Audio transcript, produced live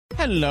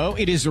Hello,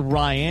 it is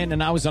Ryan,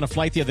 and I was on a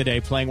flight the other day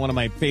playing one of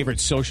my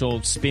favorite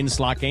social spin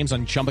slot games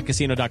on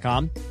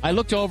ChumbaCasino.com. I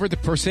looked over at the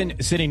person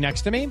sitting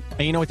next to me, and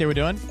you know what they were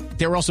doing?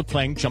 They were also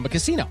playing Chumba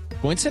Casino.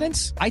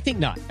 Coincidence? I think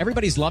not.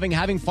 Everybody's loving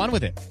having fun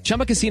with it.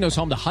 Chumba Casino is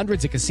home to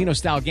hundreds of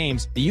casino-style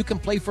games that you can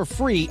play for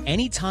free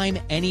anytime,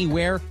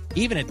 anywhere,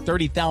 even at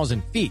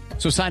 30,000 feet.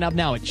 So sign up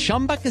now at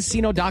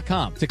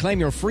ChumbaCasino.com to claim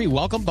your free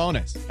welcome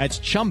bonus. That's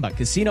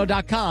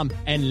ChumbaCasino.com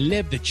and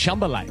live the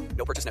Chumba life.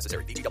 No purchase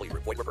necessary. VGW.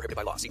 Void where prohibited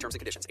by law. See terms and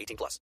conditions.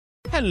 18+.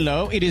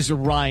 Hello, it is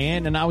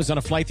Ryan, and I was on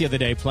a flight the other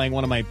day playing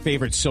one of my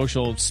favorite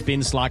social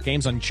spin slot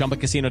games on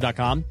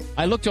ChumbaCasino.com.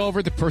 I looked over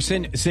at the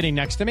person sitting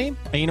next to me,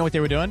 and you know what they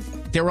were doing?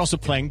 They were also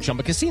playing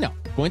Chumba Casino.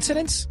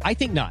 Coincidence? I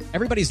think not.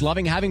 Everybody's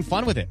loving having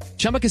fun with it.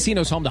 Chumba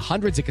Casino is home to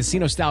hundreds of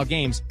casino-style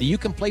games that you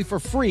can play for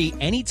free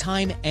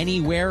anytime,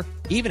 anywhere,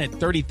 even at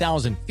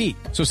 30,000 feet.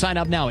 So sign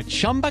up now at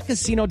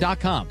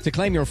ChumbaCasino.com to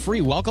claim your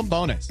free welcome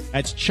bonus.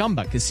 That's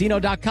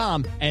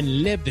ChumbaCasino.com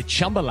and live the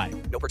Chumba life.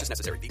 No purchase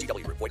necessary.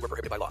 VGW. Void where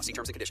prohibited by law. See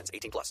terms and conditions.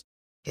 18+.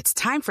 It's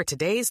time for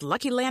today's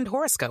Lucky Land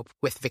horoscope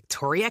with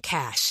Victoria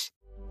Cash.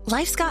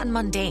 Life's gotten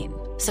mundane,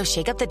 so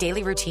shake up the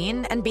daily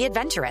routine and be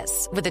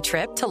adventurous with a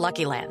trip to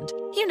Lucky Land.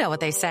 You know what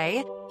they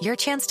say, your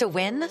chance to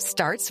win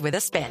starts with a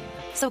spin.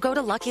 So go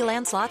to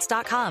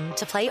LuckyLandSlots.com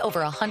to play over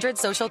 100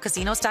 social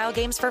casino-style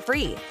games for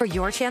free for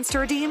your chance to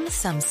redeem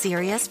some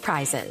serious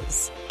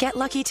prizes. Get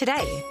lucky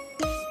today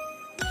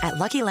at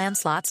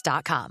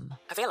LuckyLandSlots.com.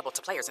 Available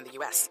to players in the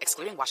U.S.,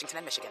 excluding Washington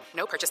and Michigan.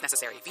 No purchase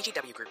necessary.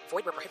 VGW Group.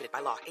 Void where prohibited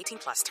by law.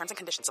 18+. Terms and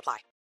conditions apply.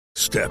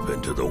 Step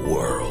into the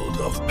world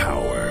of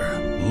power,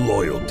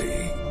 loyalty,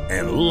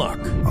 and luck.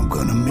 I'm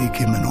gonna make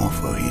him an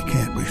offer he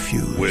can't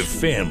refuse. With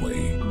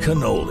family,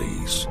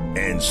 cannolis,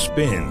 and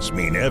spins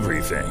mean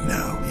everything.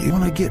 Now, you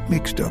wanna get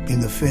mixed up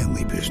in the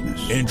family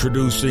business.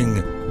 Introducing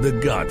The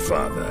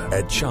Godfather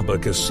at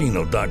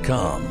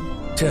ChumbaCasino.com.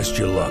 Test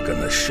your luck in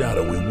the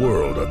shadowy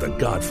world of The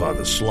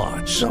Godfather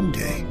slot.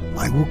 Someday,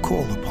 I will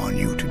call upon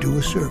you to do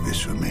a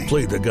service for me.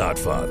 Play The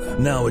Godfather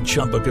now at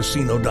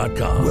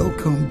ChumbaCasino.com.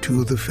 Welcome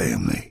to the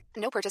family.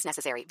 No purchase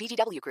necessary.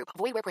 VGW Group.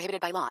 Void where prohibited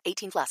by law.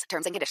 18+.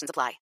 Terms and conditions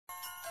apply.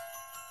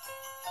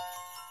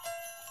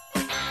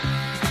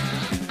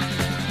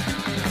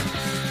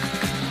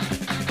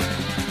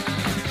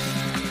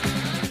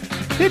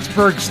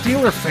 Pittsburgh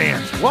Steelers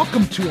fans,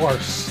 welcome to our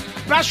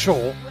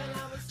special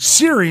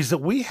series that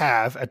we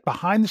have at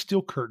Behind the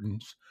Steel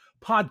Curtains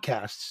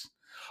podcasts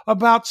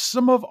about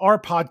some of our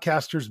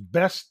podcasters'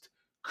 best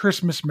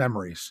Christmas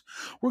memories.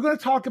 We're going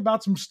to talk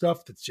about some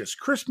stuff that's just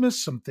Christmas,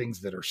 some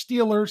things that are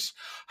Steelers,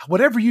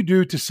 whatever you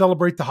do to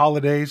celebrate the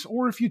holidays,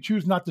 or if you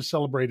choose not to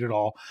celebrate at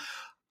all.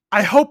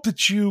 I hope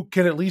that you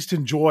can at least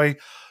enjoy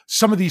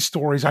some of these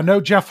stories. I know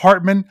Jeff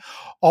Hartman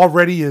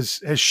already has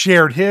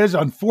shared his.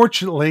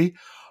 Unfortunately,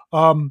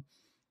 I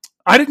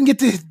didn't get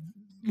to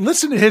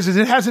listen to his as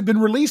it hasn't been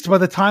released by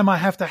the time I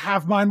have to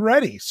have mine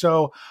ready.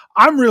 So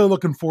I'm really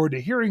looking forward to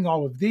hearing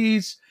all of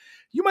these.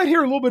 You might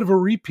hear a little bit of a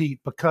repeat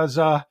because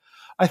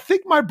I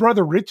think my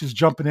brother Rich is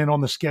jumping in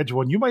on the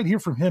schedule, and you might hear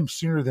from him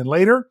sooner than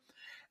later.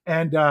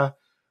 And,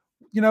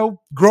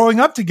 growing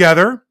up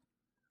together,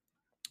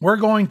 we're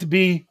going to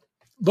be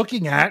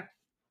looking at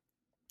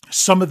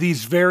some of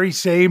these very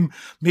same,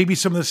 maybe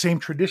some of the same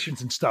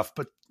traditions and stuff.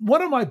 But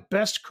one of my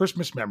best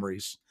Christmas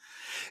memories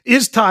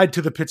is tied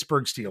to the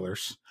Pittsburgh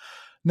Steelers.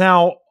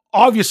 Now,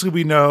 obviously,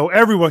 we know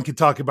everyone can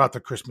talk about the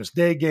Christmas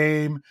Day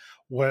game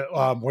where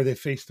they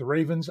faced the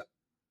Ravens.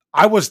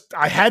 I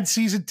had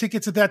season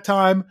tickets at that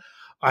time.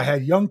 I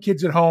had young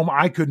kids at home.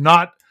 I could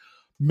not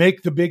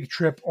make the big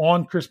trip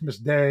on Christmas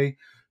Day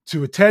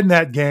to attend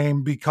that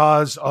game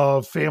because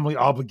of family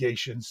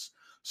obligations.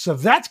 So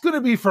that's going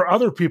to be for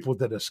other people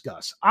to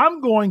discuss.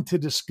 I'm going to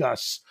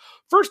discuss,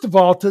 first of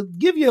all, to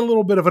give you a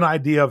little bit of an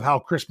idea of how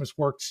Christmas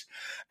works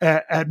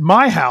at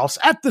my house,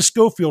 at the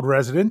Schofield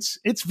residence.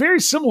 It's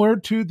very similar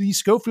to the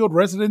Schofield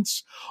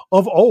residence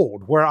of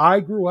old, where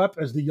I grew up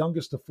as the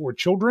youngest of four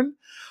children.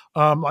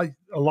 A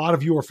lot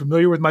of you are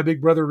familiar with my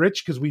big brother,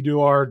 Rich, because we do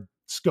our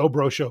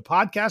Scobro Show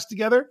podcast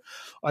together.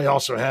 I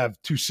also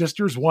have two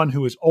sisters, one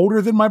who is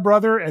older than my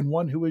brother and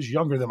one who is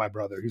younger than my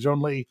brother. He's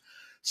only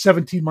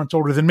 17 months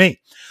older than me.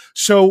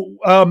 So,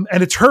 and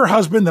it's her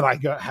husband that I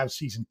have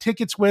season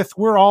tickets with.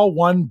 We're all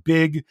one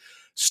big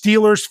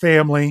Steelers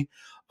family.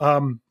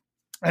 And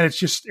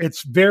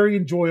it's very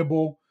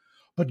enjoyable.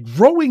 But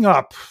growing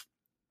up,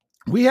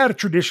 we had a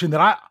tradition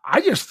that I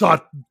just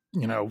thought,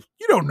 you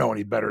don't know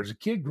any better as a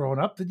kid growing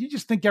up, that you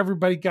just think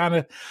everybody kind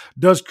of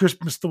does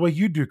Christmas the way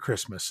you do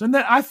Christmas. And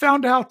then I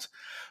found out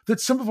that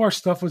some of our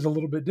stuff was a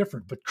little bit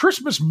different. But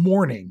Christmas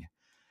morning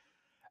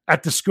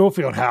at the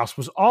Schofield house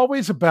was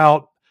always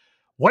about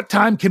what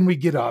time can we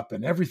get up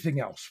and everything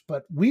else.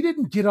 But we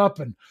didn't get up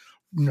and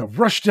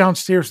rush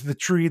downstairs to the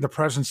tree, the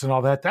presents and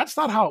all that. That's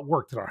not how it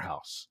worked at our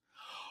house.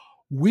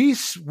 We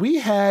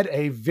had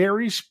a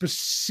very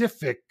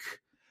specific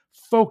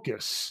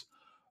focus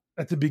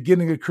at the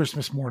beginning of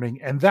Christmas morning,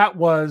 and that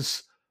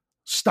was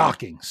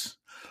stockings.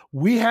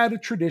 We had a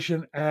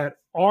tradition at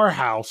our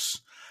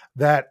house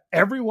that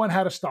everyone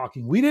had a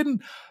stocking. We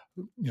didn't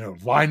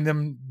line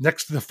them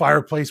next to the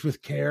fireplace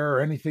with care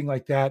or anything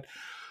like that.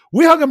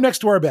 We hung them next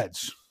to our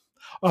beds.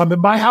 In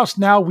my house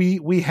now,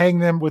 we hang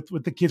them with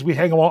the kids. We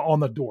hang them on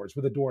the doors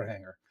with a door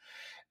hanger.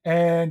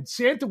 And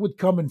Santa would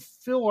come and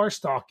fill our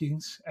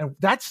stockings. And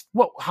that's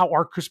how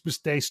our Christmas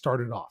day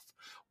started off.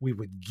 We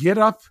would get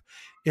up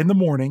in the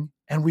morning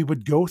and we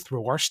would go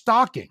through our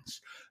stockings.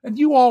 And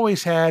you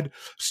always had,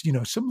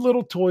 some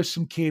little toys,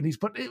 some candies,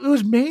 but it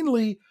was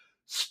mainly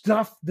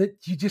stuff that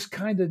you just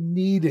kind of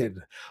needed,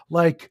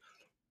 like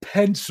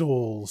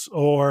pencils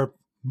or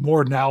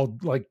more now,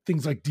 like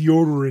things like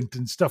deodorant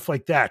and stuff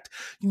like that,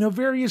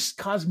 various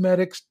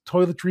cosmetics,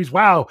 toiletries.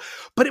 Wow.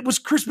 But it was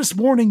Christmas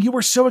morning. You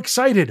were so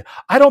excited.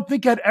 I don't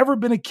think I'd ever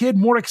been a kid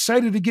more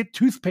excited to get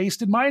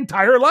toothpaste in my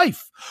entire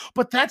life.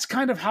 But that's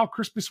kind of how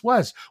Christmas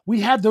was. We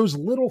had those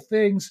little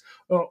things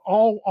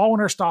all in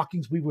our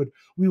stockings. We would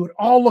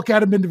all look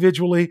at them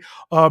individually.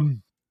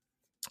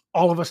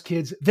 All of us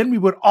kids. Then we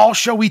would all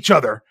show each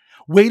other,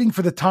 waiting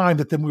for the time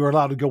that then we were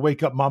allowed to go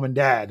wake up mom and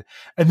dad.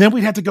 And then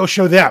we'd have to go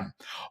show them.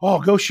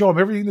 Go show them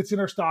everything that's in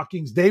our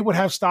stockings. They would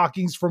have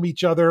stockings from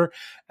each other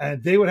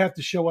and they would have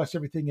to show us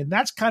everything. And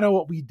that's kind of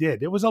what we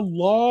did. It was a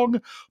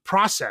long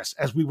process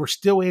as we were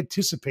still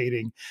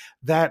anticipating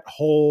that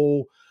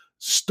whole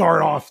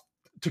start off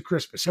to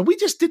Christmas. And we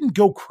just didn't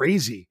go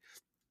crazy.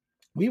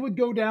 We would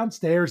go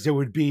downstairs. There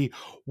would be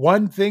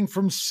one thing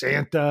from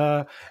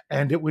Santa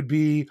and it would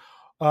be,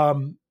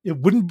 it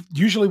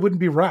wouldn't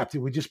be wrapped. It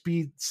would just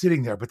be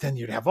sitting there, but then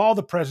you'd have all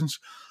the presents.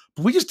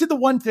 But we just did the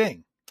one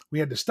thing. We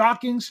had the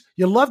stockings.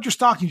 You loved your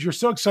stockings. You're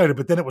so excited,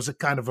 but then it was a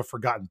kind of a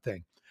forgotten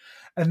thing.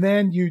 And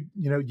then you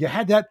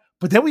had that,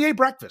 but then we ate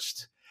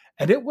breakfast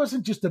and it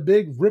wasn't just a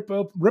big rip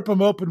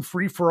them open,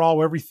 free for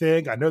all,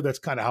 everything. I know that's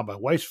kind of how my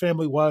wife's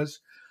family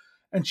was.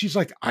 And she's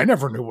like, I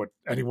never knew what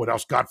anyone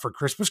else got for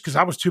Christmas because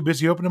I was too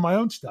busy opening my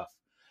own stuff.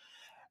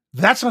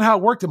 That's not how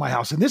it worked in my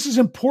house. And this is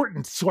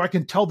important so I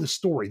can tell this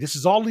story. This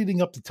is all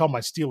leading up to tell my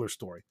Steelers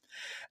story.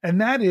 And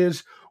that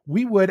is,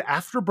 we would,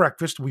 after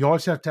breakfast, we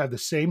always have to have the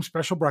same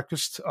special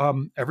breakfast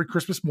every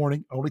Christmas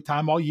morning, only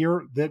time all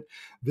year that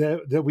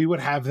we would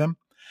have them.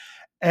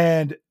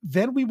 And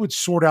then we would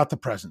sort out the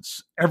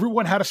presents.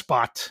 Everyone had a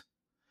spot.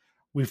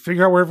 We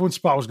figure out where everyone's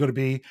spot was going to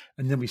be.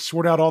 And then we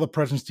sort out all the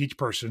presents to each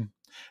person.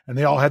 And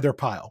they all had their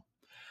pile.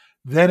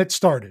 Then it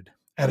started.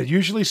 And it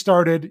usually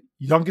started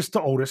youngest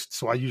to oldest.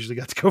 So I usually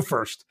got to go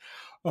first.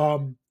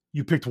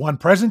 You picked one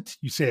present.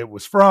 You say it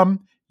was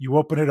from. You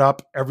open it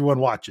up. Everyone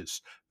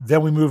watches.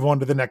 Then we move on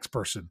to the next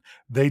person.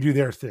 They do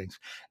their things.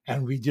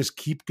 And we just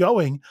keep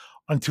going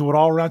until it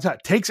all rounds out.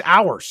 It takes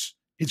hours.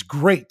 It's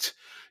great.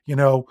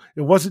 It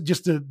wasn't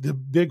just the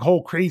big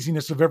whole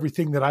craziness of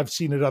everything that I've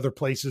seen at other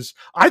places.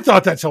 I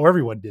thought that's how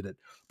everyone did it.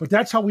 But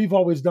that's how we've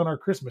always done our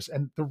Christmas.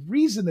 And the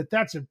reason that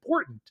that's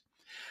important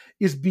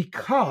is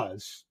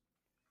because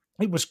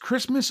it was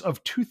Christmas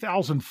of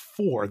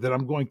 2004 that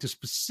I'm going to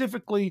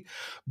specifically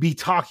be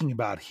talking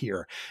about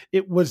here.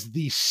 It was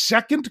the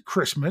second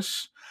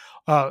Christmas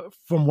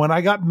from when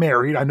I got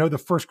married. I know the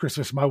first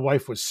Christmas, my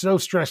wife was so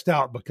stressed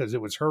out because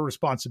it was her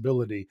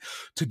responsibility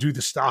to do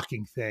the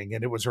stocking thing.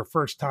 And it was her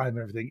first time and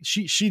everything.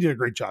 She did a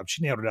great job.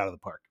 She nailed it out of the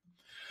park.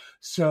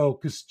 So,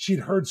 because she'd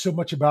heard so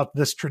much about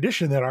this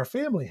tradition that our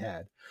family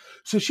had.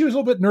 So she was a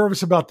little bit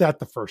nervous about that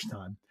the first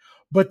time.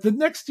 But the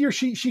next year,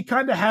 she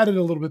kind of had it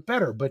a little bit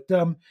better. But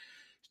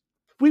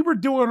we were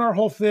doing our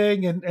whole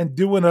thing and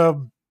doing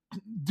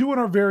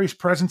our various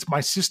presents.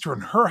 My sister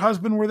and her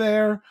husband were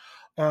there.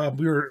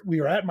 We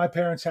were at my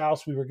parents'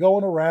 house. We were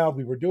going around.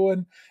 We were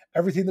doing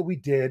everything that we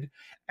did.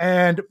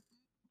 And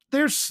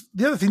there's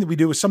the other thing that we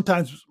do is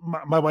sometimes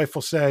my wife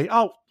will say,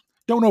 "Oh,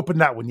 don't open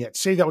that one yet.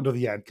 Save that one to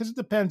the end," because it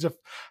depends of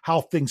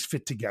how things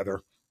fit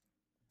together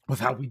with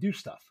how we do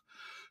stuff.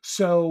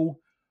 So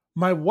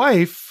my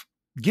wife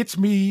gets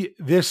me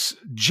this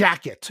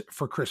jacket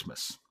for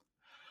Christmas.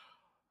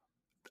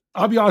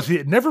 I'll be honest with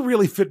you, it never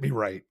really fit me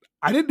right.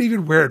 I didn't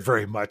even wear it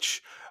very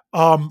much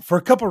for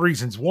a couple of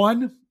reasons.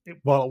 One, it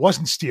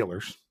wasn't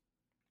Steelers.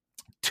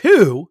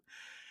 Two,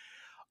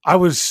 I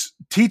was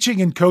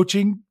teaching and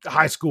coaching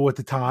high school at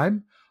the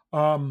time,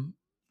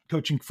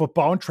 coaching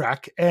football and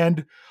track,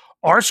 and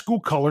our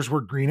school colors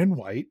were green and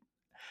white,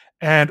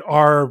 and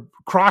our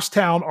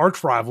crosstown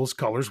arch rivals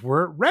colors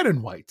were red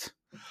and white.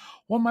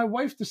 Well, my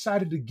wife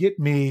decided to get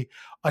me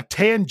a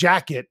tan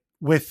jacket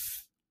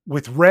with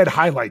red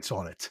highlights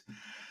on it.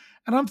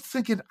 And I'm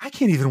thinking, I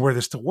can't even wear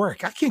this to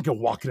work. I can't go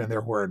walking in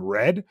there wearing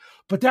red.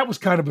 But that was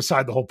kind of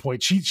beside the whole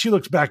point. She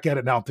looks back at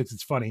it now and thinks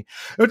it's funny.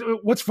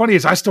 What's funny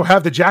is I still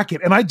have the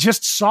jacket, and I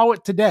just saw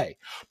it today.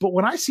 But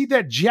when I see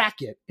that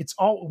jacket,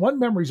 one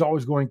memory is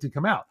always going to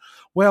come out.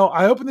 Well,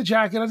 I opened the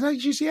jacket. I was like,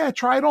 geez, yeah,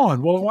 try it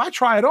on. Well, when I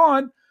try it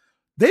on,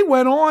 they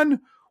went on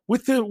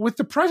with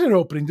the present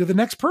opening to the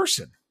next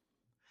person.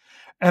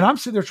 And I'm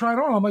sitting there trying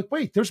it on. I'm like,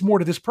 wait, there's more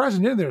to this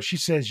present in there. She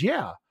says,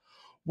 yeah.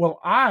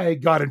 Well, I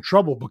got in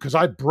trouble because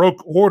I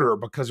broke order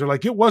because they're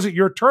like, it wasn't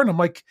your turn. I'm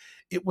like,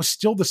 it was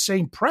still the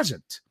same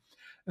present.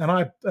 And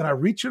I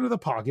reach into the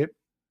pocket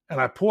and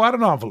I pull out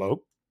an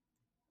envelope,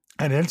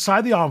 and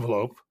inside the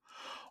envelope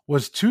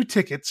was 2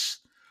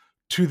 tickets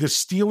to the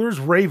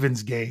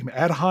Steelers-Ravens game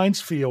at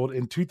Heinz Field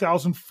in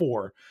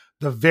 2004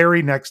 the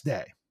very next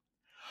day.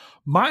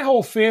 My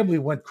whole family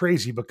went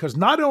crazy because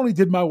not only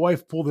did my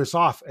wife pull this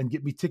off and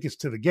get me tickets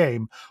to the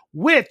game,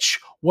 which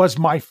was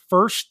my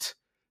first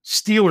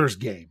Steelers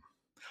game,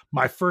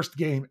 my first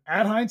game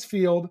at Heinz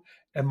Field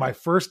and my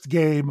first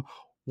game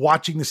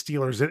watching the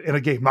Steelers in a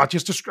game, not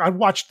just I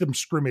watched them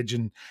scrimmage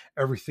and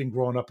everything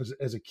growing up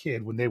as a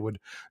kid when they would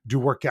do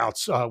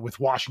workouts with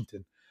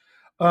Washington.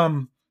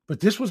 But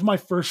this was my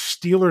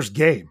first Steelers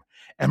game,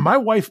 and my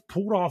wife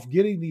pulled off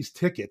getting these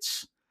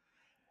tickets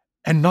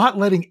and not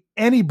letting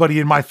anybody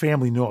in my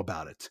family know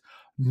about it.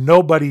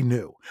 Nobody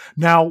knew.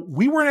 Now,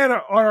 we weren't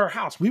at our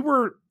house. We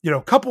were,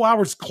 a couple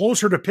hours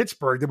closer to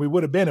Pittsburgh than we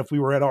would have been if we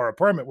were at our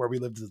apartment where we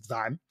lived at the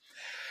time.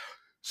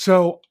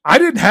 So I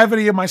didn't have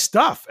any of my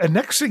stuff. And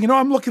next thing you know,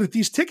 I'm looking at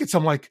these tickets.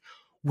 I'm like,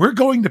 we're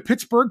going to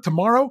Pittsburgh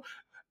tomorrow.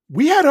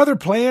 We had other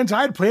plans.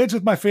 I had plans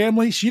with my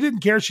family. She didn't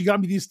care. She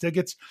got me these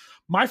tickets.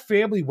 My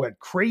family went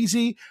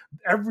crazy.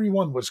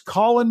 Everyone was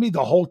calling me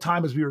the whole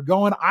time as we were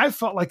going. I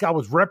felt like I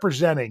was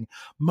representing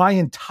my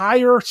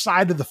entire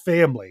side of the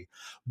family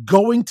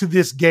going to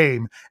this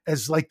game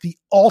as like the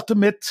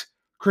ultimate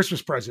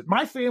Christmas present.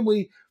 My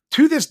family,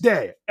 to this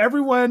day,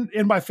 everyone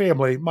in my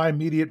family, my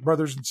immediate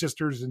brothers and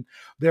sisters and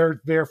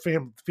their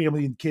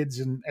family and kids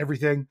and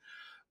everything,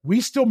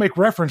 we still make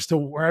reference to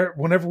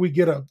whenever we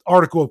get an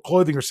article of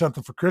clothing or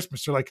something for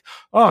Christmas, they're like,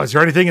 oh, is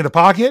there anything in the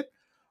pocket?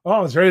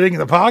 Oh, is there anything in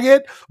the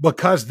pocket?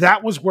 Because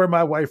that was where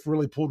my wife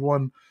really pulled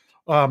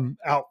out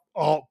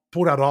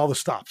all the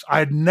stops. I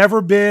had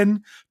never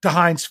been to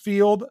Heinz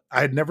Field.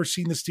 I had never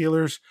seen the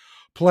Steelers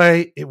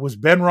play. It was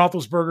Ben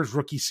Roethlisberger's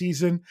rookie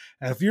season.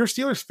 And if you're a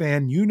Steelers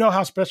fan, you know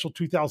how special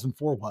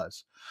 2004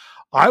 was.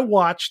 I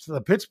watched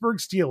the Pittsburgh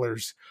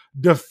Steelers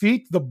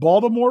defeat the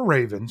Baltimore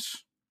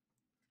Ravens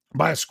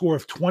by a score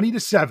of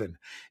 20-7.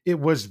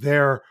 It was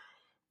their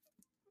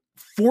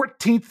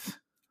 14th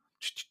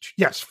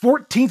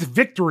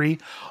victory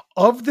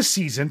of the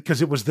season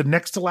because it was the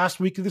next to last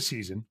week of the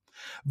season.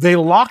 They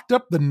locked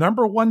up the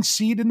number 1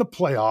 seed in the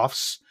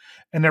playoffs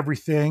and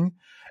everything.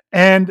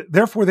 And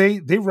therefore,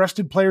 they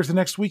rested players the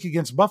next week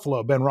against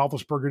Buffalo. Ben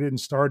Roethlisberger didn't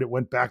start. It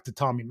went back to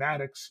Tommy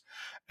Maddox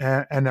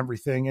and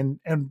everything.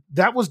 And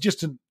that was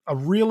just a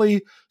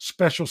really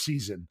special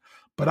season.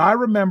 But I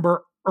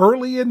remember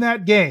early in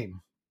that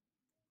game,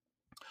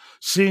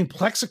 seeing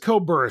Plexico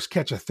Burress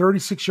catch a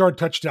 36-yard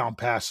touchdown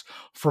pass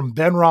from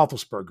Ben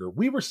Roethlisberger.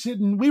 We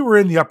were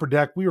in the upper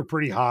deck. We were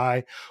pretty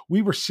high.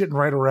 We were sitting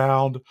right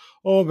around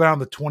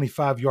the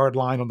 25-yard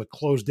line on the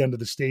closed end of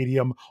the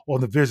stadium on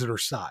the visitor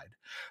side.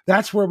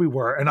 That's where we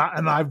were. And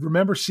I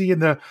remember seeing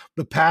the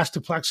pass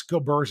to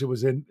Plexico Burress. It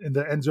was in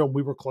the end zone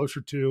we were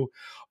closer to.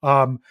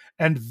 And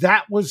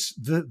that was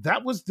the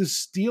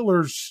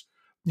Steelers'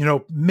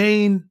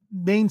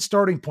 main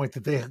starting point,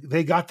 that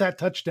they got that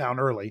touchdown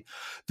early.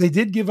 They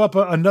did give up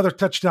another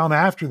touchdown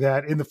after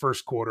that in the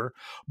first quarter,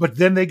 but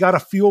then they got a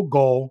field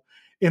goal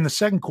in the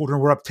second quarter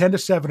and were up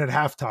 10-7 at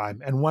halftime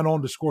and went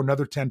on to score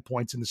another 10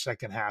 points in the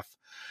second half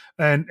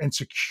and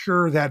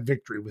secure that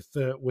victory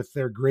with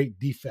their great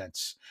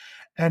defense.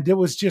 And it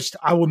was just,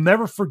 I will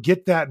never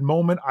forget that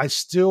moment. I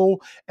still,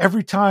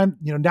 every time,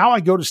 now I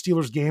go to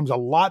Steelers games a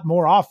lot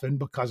more often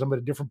because I'm at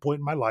a different point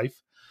in my life.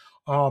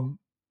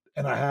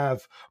 And I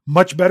have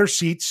much better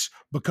seats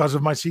because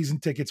of my season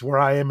tickets where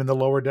I am in the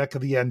lower deck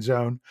of the end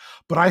zone.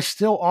 But I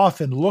still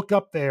often look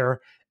up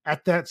there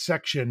at that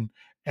section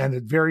and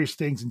at various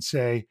things and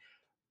say,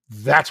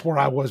 that's where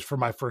I was for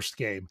my first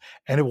game.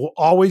 And it will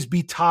always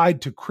be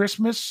tied to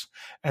Christmas.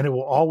 And it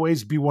will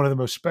always be one of the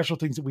most special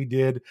things that we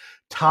did,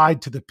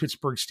 tied to the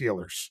Pittsburgh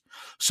Steelers.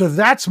 So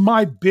that's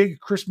my big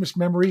Christmas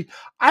memory.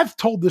 I've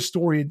told this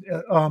story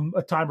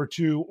a time or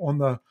two on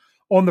the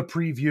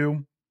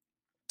preview.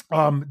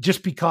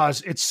 Just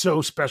because it's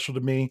so special to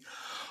me.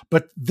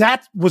 But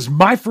that was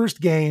my first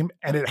game,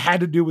 and it had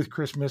to do with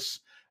Christmas,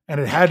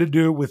 and it had to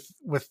do with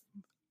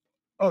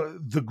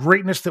the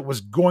greatness that was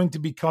going to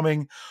be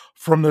coming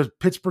from the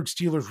Pittsburgh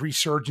Steelers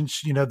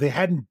resurgence. They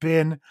hadn't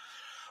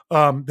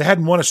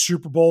won a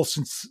Super Bowl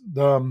since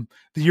the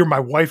year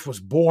my wife was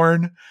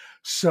born.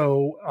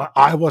 So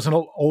I wasn't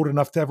old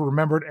enough to ever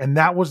remember it. And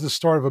that was the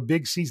start of a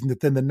big season that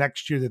then the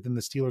next year that then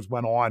the Steelers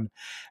went on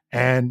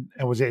and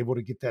was able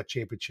to get that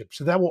championship.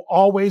 So that will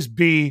always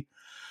be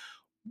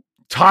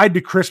tied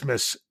to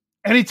Christmas.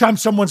 Anytime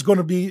someone's going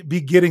to be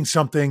getting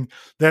something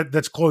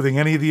that's clothing,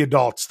 any of the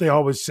adults, they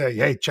always say,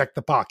 hey, check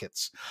the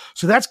pockets.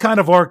 So that's kind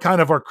of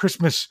our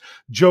Christmas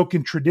joke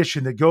and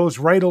tradition that goes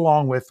right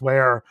along with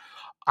where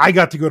I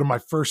got to go to my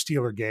first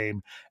Steeler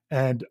game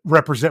and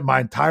represent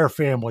my entire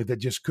family that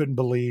just couldn't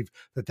believe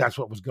that that's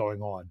what was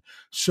going on.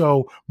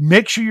 So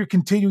make sure you're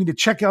continuing to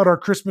check out our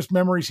Christmas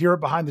memories here at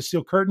Behind the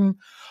Steel Curtain.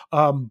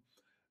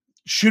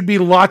 Should be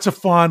lots of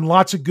fun,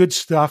 lots of good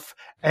stuff.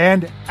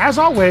 And as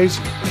always,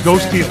 go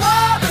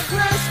Steelers.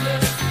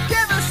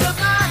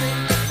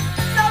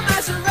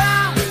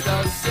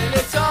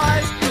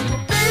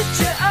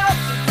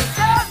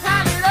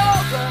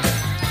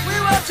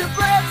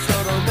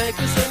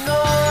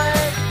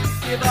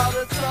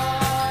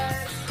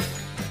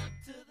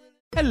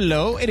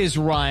 Hello, it is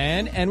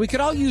Ryan, and we could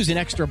all use an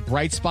extra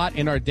bright spot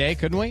in our day,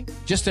 couldn't we?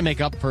 Just to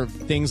make up for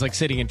things like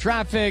sitting in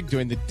traffic,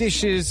 doing the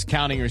dishes,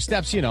 counting your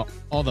steps, you know,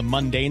 all the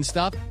mundane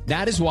stuff.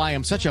 That is why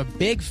I'm such a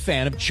big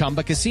fan of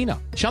Chumba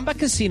Casino. Chumba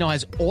Casino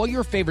has all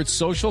your favorite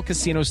social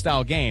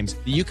casino-style games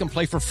that you can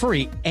play for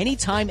free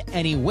anytime,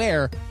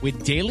 anywhere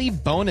with daily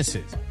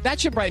bonuses.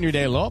 That should brighten your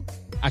day a little.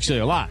 Actually,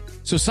 a lot.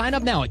 So sign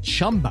up now at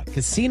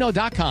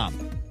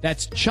ChumbaCasino.com.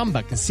 That's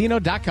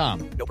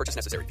ChumbaCasino.com. No purchase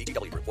necessary.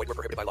 VGW Group. Void where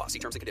prohibited by law. See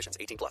terms and conditions.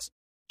 18+.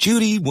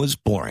 Judy was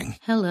boring.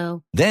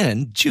 Hello.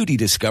 Then Judy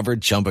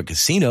discovered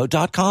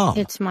ChumbaCasino.com.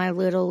 It's my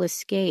little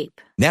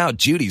escape. Now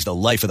Judy's the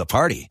life of the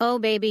party. Oh,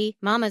 baby,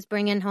 mama's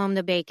bringing home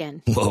the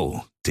bacon.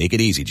 Whoa, take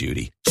it easy,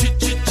 Judy.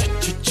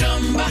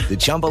 The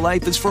Chumba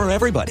life is for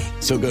everybody.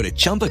 So go to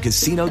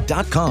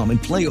ChumbaCasino.com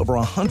and play over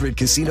 100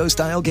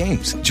 casino-style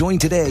games. Join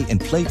today and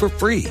play for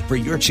free for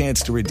your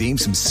chance to redeem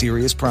some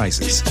serious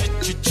prizes.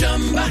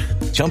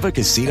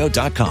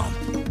 ChumbaCasino.com.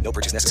 No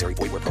purchase necessary.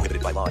 Void where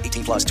prohibited by law.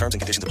 18+. Terms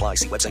and conditions apply.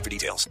 See website for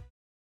details.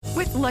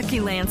 With Lucky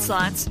Land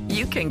Slots,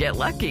 you can get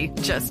lucky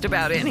just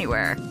about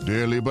anywhere.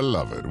 Dearly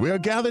beloved, we are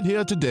gathered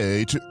here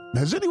today to...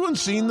 Has anyone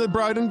seen the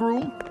bride and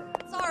groom?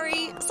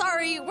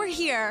 Sorry, we're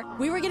here.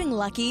 We were getting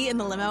lucky in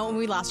the limo and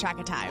we lost track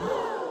of time.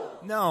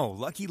 No,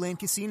 Lucky Land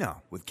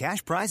Casino, with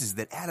cash prizes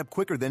that add up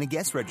quicker than a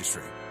guest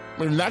registry.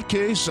 In that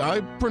case,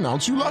 I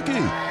pronounce you lucky.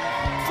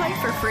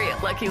 Play for free at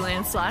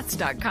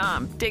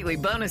LuckyLandSlots.com. Daily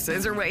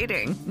bonuses are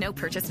waiting. No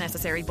purchase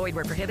necessary. Void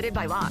where prohibited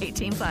by law.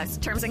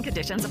 18+. Terms and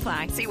conditions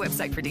apply. See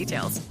website for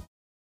details.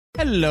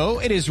 Hello,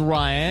 it is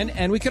Ryan,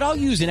 and we could all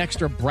use an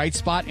extra bright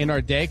spot in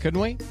our day, couldn't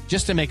we?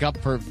 Just to make up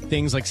for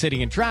things like sitting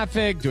in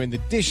traffic, doing the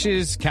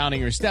dishes, counting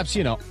your steps,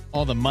 you know,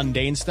 all the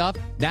mundane stuff.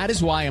 That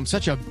is why I'm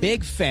such a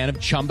big fan of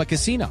Chumba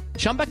Casino.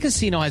 Chumba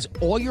Casino has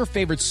all your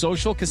favorite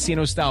social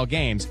casino-style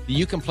games that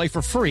you can play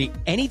for free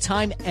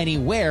anytime,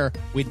 anywhere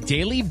with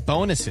daily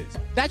bonuses.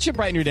 That should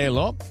brighten your day a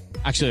little.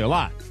 Actually, a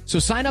lot. So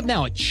sign up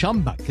now at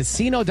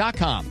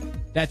ChumbaCasino.com.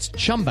 That's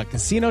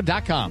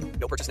ChumbaCasino.com.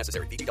 No purchase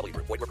necessary. VGW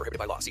Group. Void where prohibited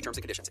by law. See terms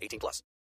and conditions. 18+.